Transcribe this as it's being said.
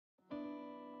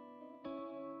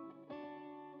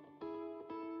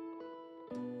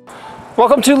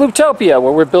Welcome to Luptopia,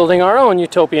 where we're building our own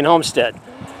utopian homestead.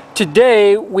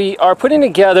 Today we are putting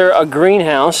together a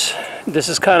greenhouse. This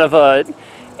is kind of a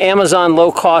Amazon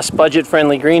low-cost,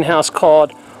 budget-friendly greenhouse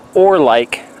called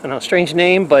Oarlike. I know, strange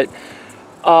name, but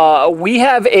we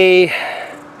have a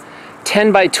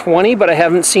 10 by 20, but I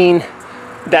haven't seen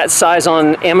that size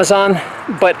on Amazon.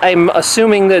 But I'm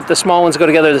assuming that the small ones go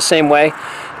together the same way.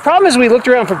 The problem is we looked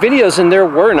around for videos and there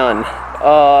were none.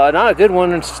 Not a good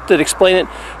one that explain it.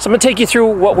 So I'm going to take you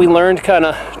through what we learned, kind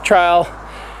of trial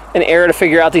and error to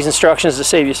figure out these instructions to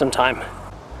save you some time.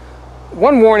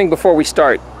 One warning before we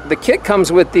start. The kit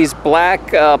comes with these black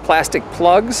plastic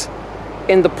plugs,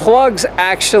 and the plugs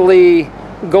actually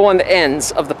go on the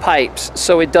ends of the pipes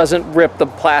so it doesn't rip the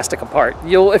plastic apart.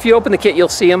 If you open the kit, you'll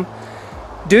see them.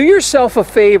 Do yourself a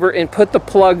favor and put the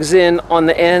plugs in on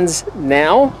the ends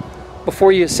now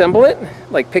before you assemble it.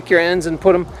 Like, pick your ends and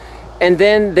put them, and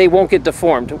then they won't get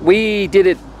deformed. We did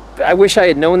it, I wish I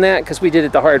had known that, because we did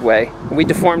it the hard way. We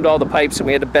deformed all the pipes and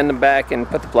we had to bend them back and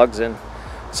put the plugs in.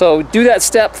 So do that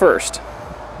step first.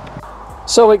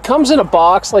 So it comes in a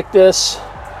box like this,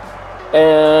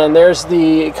 and there's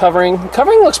the covering. The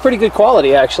covering looks pretty good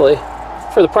quality, actually.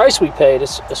 For the price we paid,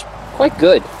 it's quite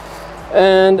good.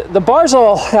 And the bars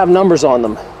all have numbers on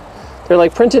them. They're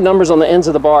like printed numbers on the ends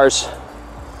of the bars.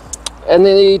 And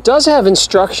it does have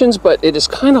instructions, but it is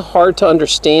kind of hard to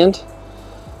understand.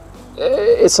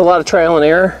 It's a lot of trial and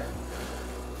error.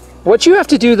 What you have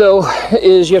to do, though,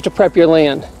 is you have to prep your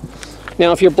land.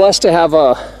 Now, if you're blessed to have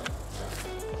a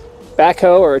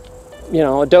backhoe or, a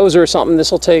dozer or something,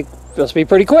 this will be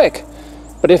pretty quick.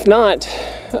 But if not,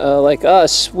 like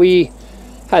us, we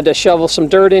had to shovel some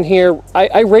dirt in here.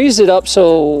 I raised it up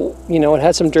so, it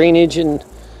had some drainage and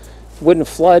wouldn't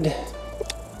flood.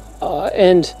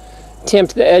 And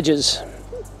tamped the edges.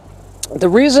 The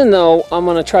reason, though, I'm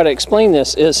going to try to explain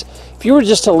this is if you were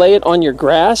just to lay it on your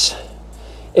grass,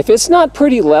 if it's not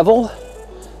pretty level,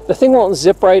 the thing won't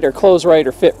zip right or close right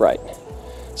or fit right.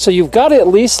 So you've got to at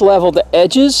least level the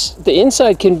edges. The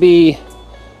inside can be,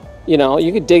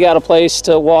 you could dig out a place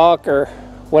to walk or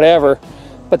whatever,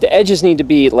 but the edges need to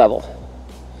be level.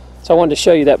 So I wanted to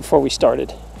show you that before we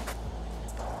started.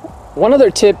 One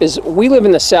other tip is we live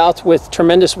in the south with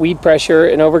tremendous weed pressure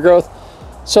and overgrowth.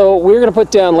 So we're going to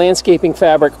put down landscaping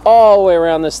fabric all the way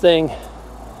around this thing.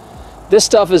 This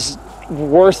stuff is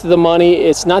worth the money.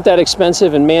 It's not that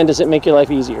expensive, and man, does it make your life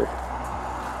easier.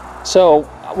 So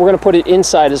we're going to put it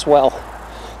inside as well,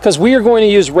 because we are going to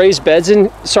use raised beds we're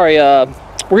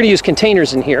going to use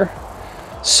containers in here.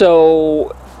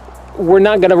 So we're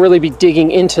not going to really be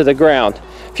digging into the ground.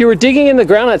 If you were digging in the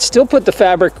ground, I'd still put the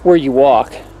fabric where you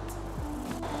walk.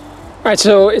 All right,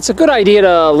 so it's a good idea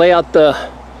to lay out the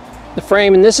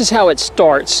frame, and this is how it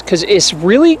starts, because it's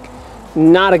really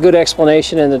not a good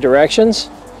explanation in the directions.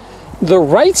 The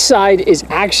right side is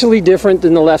actually different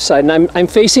than the left side, and I'm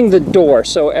facing the door,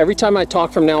 so every time I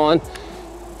talk from now on,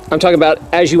 I'm talking about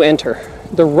as you enter.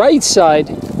 The right side,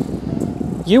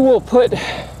 you will put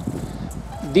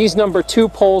these number 2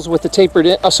 poles with the tapered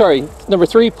number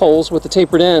 3 poles with the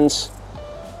tapered ends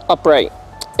upright,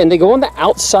 and they go on the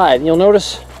outside. You'll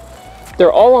notice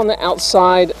they're all on the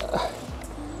outside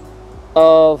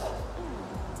of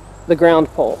the ground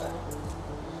pole.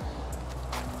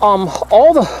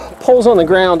 All the poles on the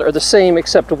ground are the same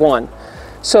except one.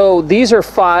 So these are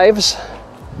 5s,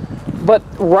 but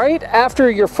right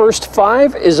after your first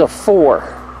 5 is a 4.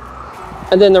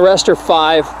 And then the rest are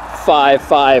 5, 5,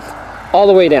 5, all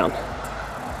the way down.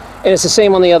 And it's the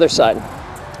same on the other side.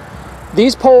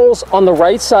 These poles on the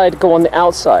right side go on the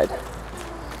outside.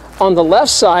 On the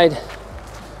left side,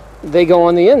 they go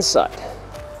on the inside.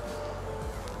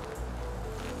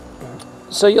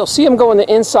 So you'll see them go on the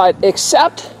inside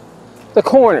except the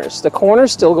corners. The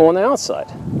corners still go on the outside.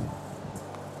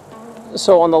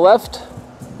 So on the left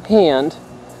hand,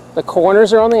 the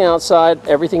corners are on the outside,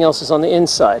 everything else is on the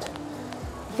inside.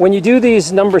 When you do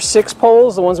these number 6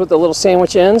 poles, the ones with the little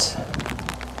sandwich ends,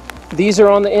 these are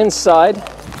on the inside,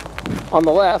 on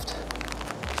the left,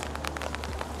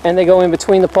 and they go in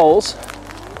between the poles.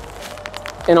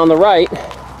 And on the right,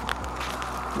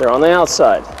 they're on the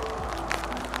outside.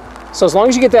 So as long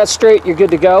as you get that straight, you're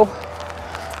good to go.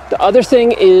 The other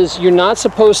thing is you're not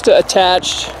supposed to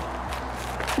attach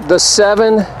the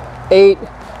 7, 8,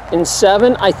 and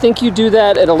 7. I think you do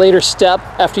that at a later step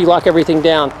after you lock everything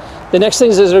down. The next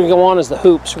thing that are going to go on is the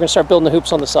hoops. We're going to start building the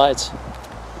hoops on the sides.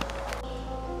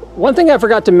 One thing I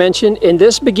forgot to mention, in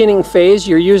this beginning phase,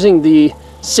 you're using the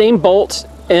same bolts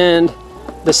and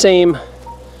the same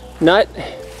nut,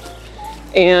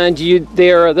 and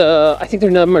I think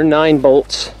they're number 9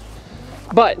 bolts.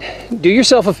 But do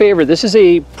yourself a favor. This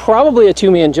is probably a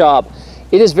two-man job.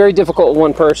 It is very difficult with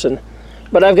one person.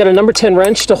 But I've got a number 10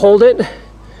 wrench to hold it,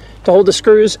 to hold the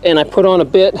screws, and I put on a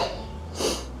bit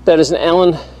that is an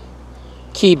Allen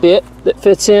key bit that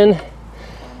fits in.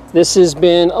 This has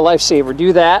been a lifesaver.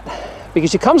 Do that,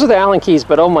 because it comes with Allen keys,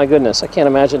 but oh my goodness, I can't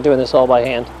imagine doing this all by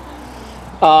hand.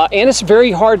 And it's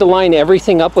very hard to line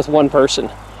everything up with one person.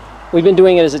 We've been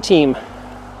doing it as a team.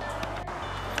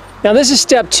 Now this is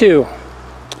step 2.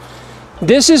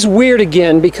 This is weird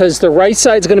again because the right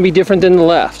side is going to be different than the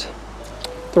left.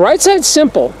 The right side's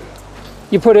simple.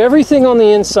 You put everything on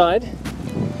the inside,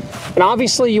 and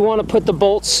obviously you want to put the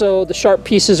bolts so the sharp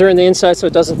pieces are in the inside so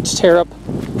it doesn't tear up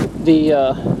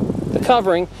the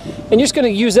covering, and you're just going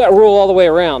to use that rule all the way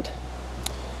around.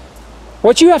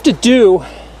 What you have to do,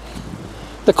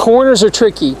 the corners are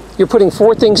tricky. You're putting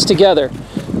 4 things together.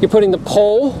 You're putting the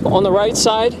pole on the right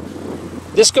side.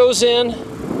 This goes in.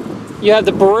 You have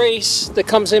the brace that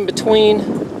comes in between,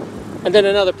 and then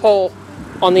another pole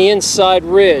on the inside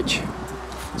ridge.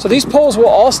 So these poles will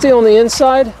all stay on the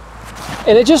inside,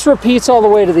 and it just repeats all the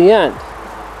way to the end.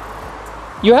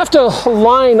 You have to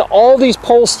line all these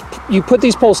poles. You put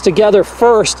these poles together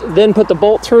first, then put the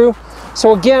bolt through.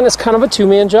 So again, it's kind of a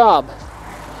two-man job.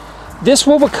 This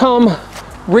will become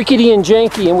rickety and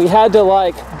janky, and we had to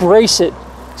like brace it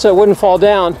so it wouldn't fall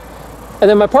down. And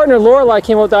then my partner Oarlike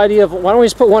came up with the idea of, why don't we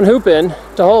just put one hoop in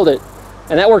to hold it?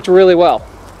 And that worked really well.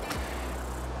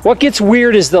 What gets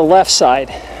weird is the left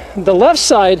side. The left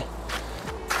side,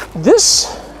 this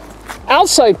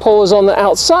outside pole is on the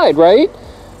outside, right?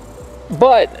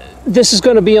 But this is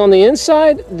going to be on the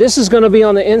inside, this is going to be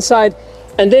on the inside,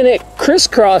 and then it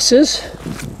crisscrosses,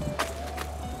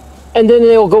 and then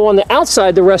they will go on the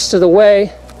outside the rest of the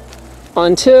way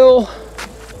until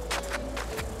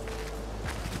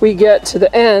we get to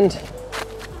the end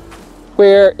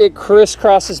where it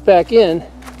crisscrosses back in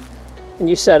and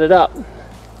you set it up.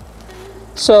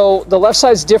 So the left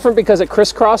side's different because it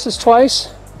crisscrosses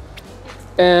twice.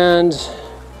 And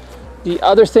the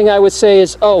other thing I would say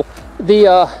is,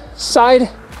 the side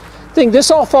thing, this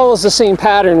all follows the same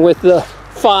pattern with the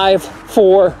 5,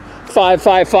 4, 5,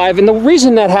 5, 5. And the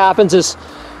reason that happens is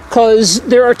because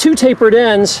there are 2 tapered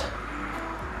ends,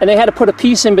 and they had to put a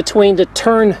piece in between to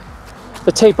turn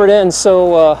the tapered ends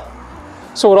so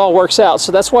it all works out.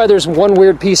 So that's why there's one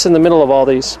weird piece in the middle of all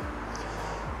these.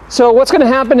 So what's going to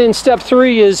happen in step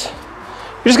 3 is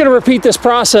you're just going to repeat this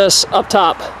process up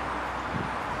top.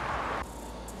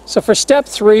 So for step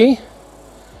 3,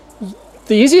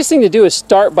 the easiest thing to do is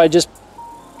start by just,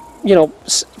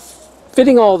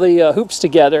 fitting all the hoops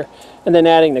together and then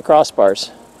adding the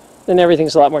crossbars. Then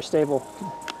everything's a lot more stable.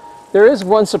 There is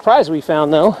one surprise we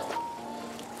found though.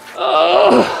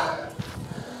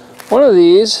 One of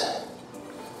these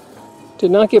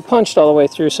did not get punched all the way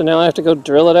through, so now I have to go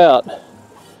drill it out.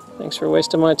 Thanks for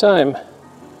wasting my time.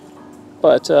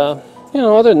 But,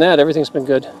 other than that, everything's been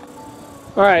good.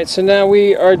 Alright, so now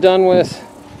we are done with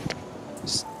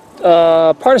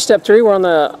part of step 3. We're on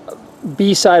the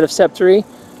B side of step 3.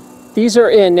 These are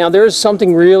in. Now there's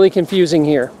something really confusing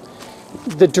here.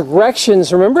 The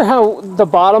directions, remember how the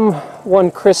bottom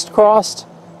one crisscrossed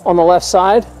on the left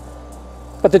side?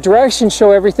 But the directions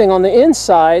show everything on the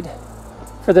inside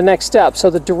for the next step.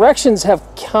 So the directions have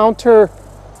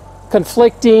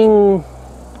conflicting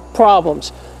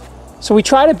problems. So we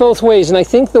tried it both ways, and I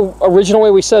think the original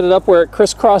way we set it up where it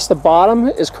crisscrossed the bottom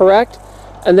is correct.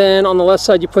 And then on the left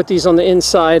side you put these on the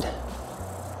inside.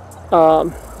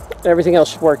 Everything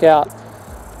else should work out.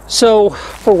 So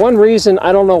for one reason,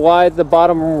 I don't know why the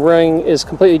bottom ring is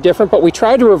completely different, but we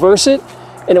tried to reverse it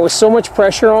and it was so much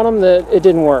pressure on them that it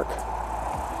didn't work.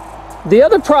 The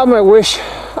other problem I wish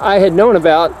I had known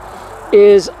about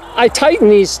is I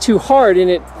tightened these too hard and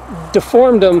it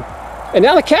deformed them, and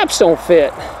now the caps don't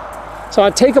fit. So I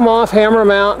take them off, hammer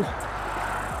them out,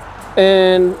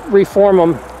 and reform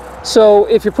them. So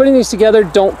if you're putting these together,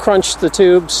 don't crunch the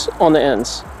tubes on the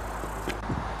ends.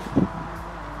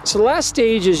 So the last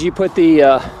stage is you put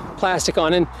the plastic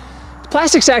on, and the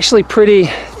plastic's actually pretty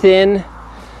thin.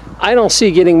 I don't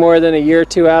see getting more than a year or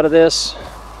 2 out of this,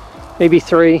 maybe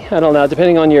 3, I don't know,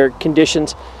 depending on your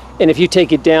conditions. And if you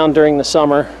take it down during the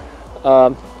summer,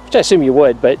 which I assume you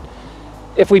would, but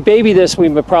if we baby this, we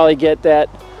would probably get that.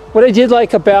 What I did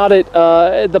like about it,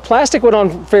 the plastic went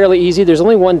on fairly easy. There's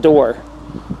only one door.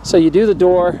 So you do the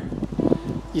door,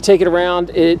 you take it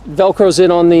around, it Velcros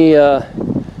in on the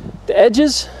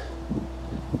edges,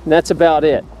 and that's about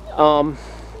it. Other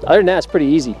than that, it's pretty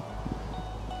easy.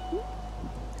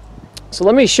 So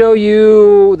let me show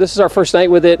you, this is our first night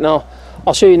with it, and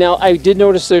I'll show you now. I did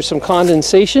notice there's some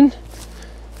condensation.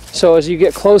 So as you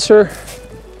get closer,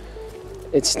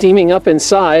 It's steaming up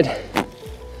inside.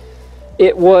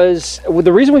 It was,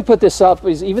 the reason we put this up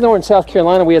is even though we're in South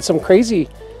Carolina, we had some crazy,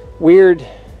 weird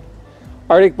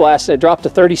Arctic blast that dropped to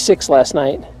 36 last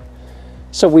night.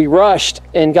 So we rushed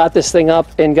and got this thing up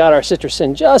and got our citrus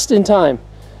in just in time.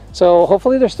 So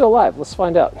hopefully they're still alive. Let's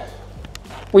find out.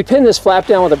 We pinned this flap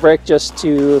down with a brick just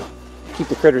to keep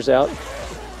the critters out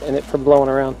and it from blowing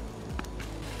around.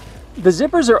 The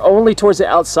zippers are only towards the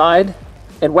outside.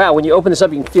 And wow, when you open this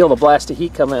up, you can feel the blast of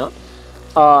heat come out.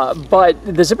 But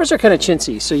the zippers are kind of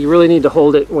chintzy, so you really need to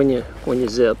hold it when you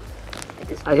zip.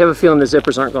 I have a feeling the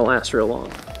zippers aren't going to last real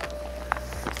long.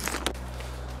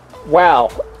 Wow,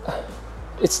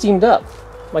 it's steamed up.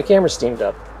 My camera's steamed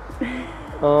up.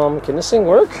 Can this thing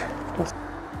work?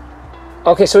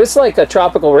 Okay, so it's like a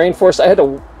tropical rainforest. I had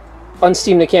to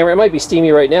unsteam the camera. It might be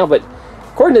steamy right now, but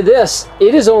according to this,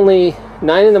 it is only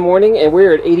 9 in the morning and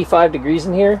we're at 85 degrees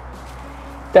in here.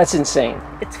 That's insane.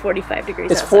 It's 45 degrees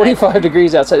outside. It's 45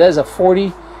 degrees outside. That is a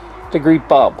 40-degree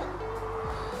bump.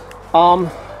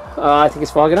 I think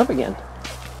it's fogging up again.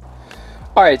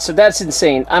 All right, so that's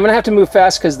insane. I'm gonna have to move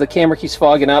fast because the camera keeps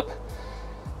fogging up.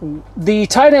 The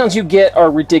tie downs you get are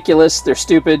ridiculous. They're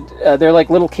stupid. They're like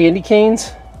little candy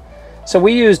canes. So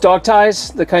we use dog ties,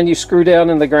 the kind you screw down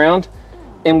in the ground,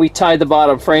 and we tied the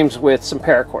bottom frames with some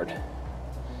paracord.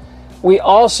 We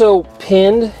also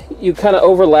pinned, you kind of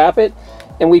overlap it,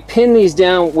 and we pin these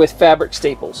down with fabric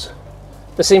staples.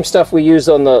 The same stuff we used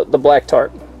on the black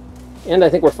tarp. And I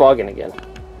think we're fogging again.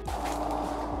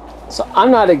 So I'm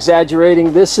not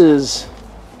exaggerating. This is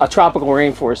a tropical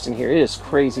rainforest in here. It is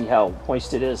crazy how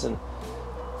moist it is. And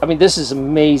I mean, this is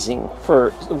amazing for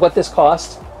what this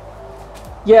cost.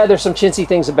 Yeah, there's some chintzy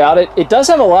things about it. It does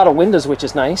have a lot of windows, which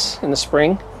is nice in the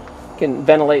spring. You can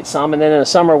ventilate some, and then in the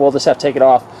summer, we'll just have to take it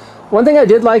off. One thing I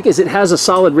did like is it has a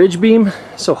solid ridge beam,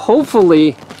 so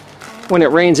hopefully when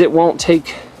it rains it won't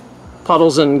take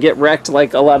puddles and get wrecked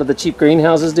like a lot of the cheap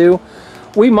greenhouses do.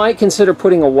 We might consider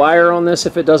putting a wire on this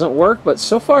if it doesn't work, but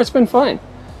so far it's been fine.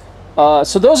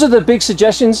 So those are the big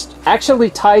suggestions. Actually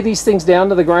tie these things down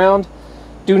to the ground.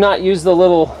 Do not use the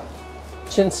little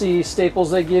chintzy staples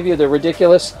they give you. They're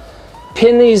ridiculous.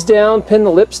 Pin these down, pin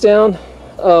the lips down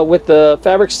with the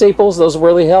fabric staples. Those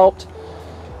really helped.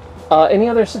 Any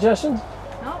other suggestions?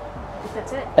 No, I think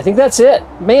that's it. I think that's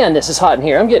it. Man, this is hot in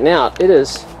here. I'm getting out. It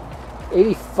is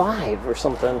 85 or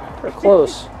something, or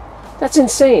close. That's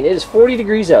insane. It is 40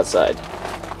 degrees outside.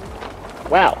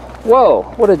 Wow. Whoa,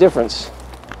 what a difference.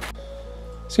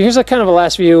 So here's a kind of a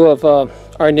last view of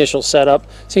our initial setup.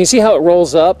 So you can see how it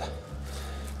rolls up.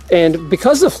 And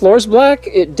because the floor's black,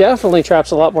 it definitely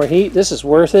traps a lot more heat. This is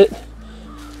worth it.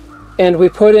 And we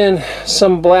put in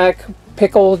some black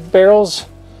pickle barrels.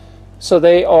 So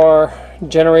they are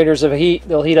generators of heat.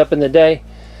 They'll heat up in the day.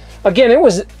 Again, it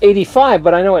was 85,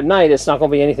 but I know at night it's not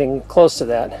going to be anything close to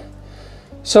that.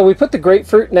 So we put the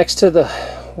grapefruit next to the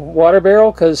water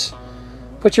barrel because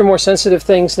put your more sensitive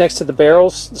things next to the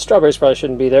barrels. The strawberries probably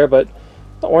shouldn't be there, but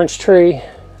the orange tree.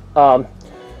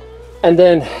 And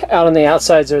then out on the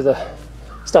outsides are the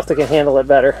stuff that can handle it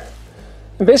better.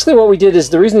 And basically what we did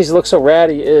is, the reason these look so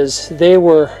ratty is they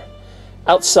were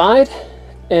outside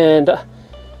and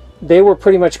they were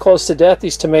pretty much close to death,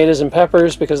 these tomatoes and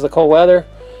peppers, because of the cold weather.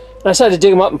 And I decided to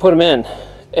dig them up and put them in.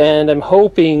 And I'm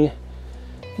hoping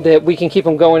that we can keep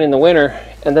them going in the winter,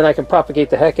 and then I can propagate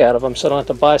the heck out of them so I don't have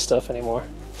to buy stuff anymore.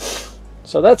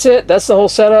 So that's it. That's the whole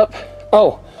setup.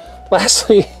 Oh,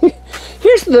 lastly,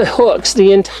 here's the hooks.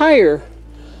 The entire,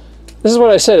 this is what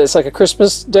I said, it's like a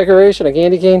Christmas decoration, a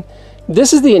candy cane.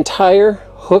 This is the entire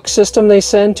hook system they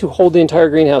send to hold the entire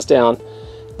greenhouse down.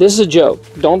 This is a joke.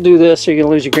 Don't do this or you're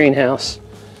gonna lose your greenhouse.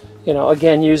 You know,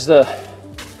 again, use the,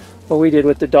 what we did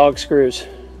with the dog screws.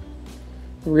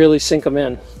 Really sink them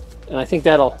in. And I think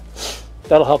that'll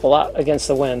help a lot against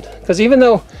the wind. Because even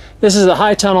though this is a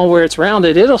high tunnel where it's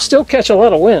rounded, it'll still catch a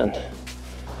lot of wind.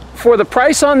 For the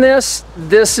price on this,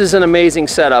 this is an amazing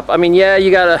setup. I mean, yeah,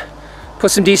 you gotta put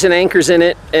some decent anchors in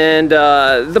it, and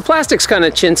the plastic's kind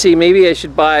of chintzy. Maybe I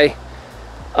should buy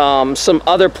some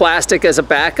other plastic as a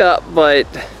backup, but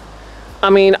I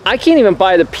mean, I can't even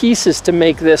buy the pieces to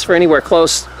make this for anywhere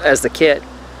close as the kit.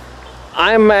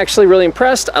 I'm actually really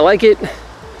impressed. I like it.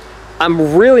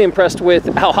 I'm really impressed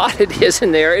with how hot it is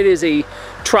in there. It is a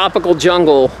tropical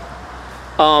jungle.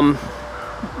 I'm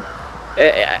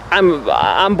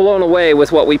blown away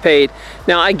with what we paid.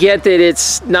 Now I get that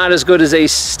it's not as good as a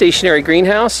stationary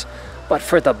greenhouse, but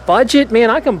for the budget, man,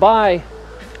 I can buy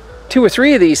 2 or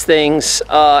 3 of these things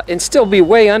and still be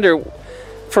way under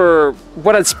for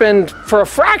what I'd spend for a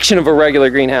fraction of a regular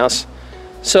greenhouse.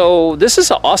 So this is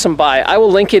an awesome buy. I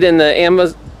will link it in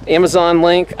the Amazon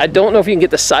link. I don't know if you can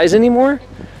get the size anymore,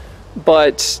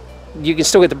 but you can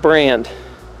still get the brand.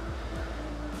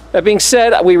 That being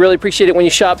said, we really appreciate it when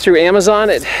you shop through Amazon.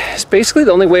 It's basically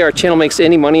the only way our channel makes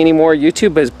any money anymore.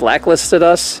 YouTube has blacklisted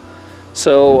us,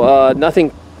 so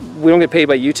we don't get paid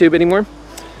by YouTube anymore.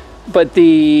 But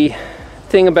the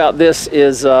thing about this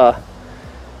is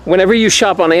whenever you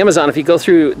shop on Amazon, if you go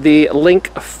through the link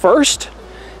first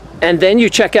and then you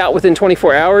check out within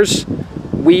 24 hours,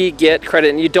 we get credit,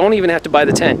 and you don't even have to buy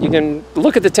the tent. You can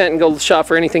look at the tent and go shop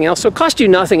for anything else. So it costs you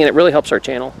nothing, and it really helps our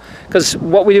channel. Because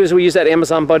what we do is we use that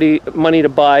Amazon money to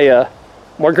buy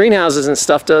more greenhouses and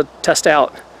stuff to test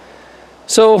out.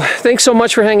 So thanks so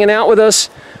much for hanging out with us.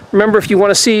 Remember, if you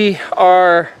want to see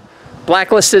our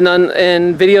blacklisted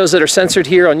and videos that are censored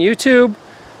here on YouTube,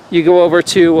 you go over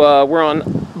to, we're on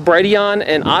Brighteon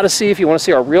and Odyssey if you want to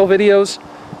see our real videos.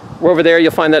 We're over there.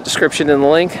 You'll find that description in the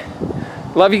link.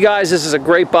 Love you guys. This is a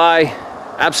great buy.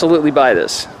 Absolutely buy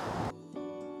this.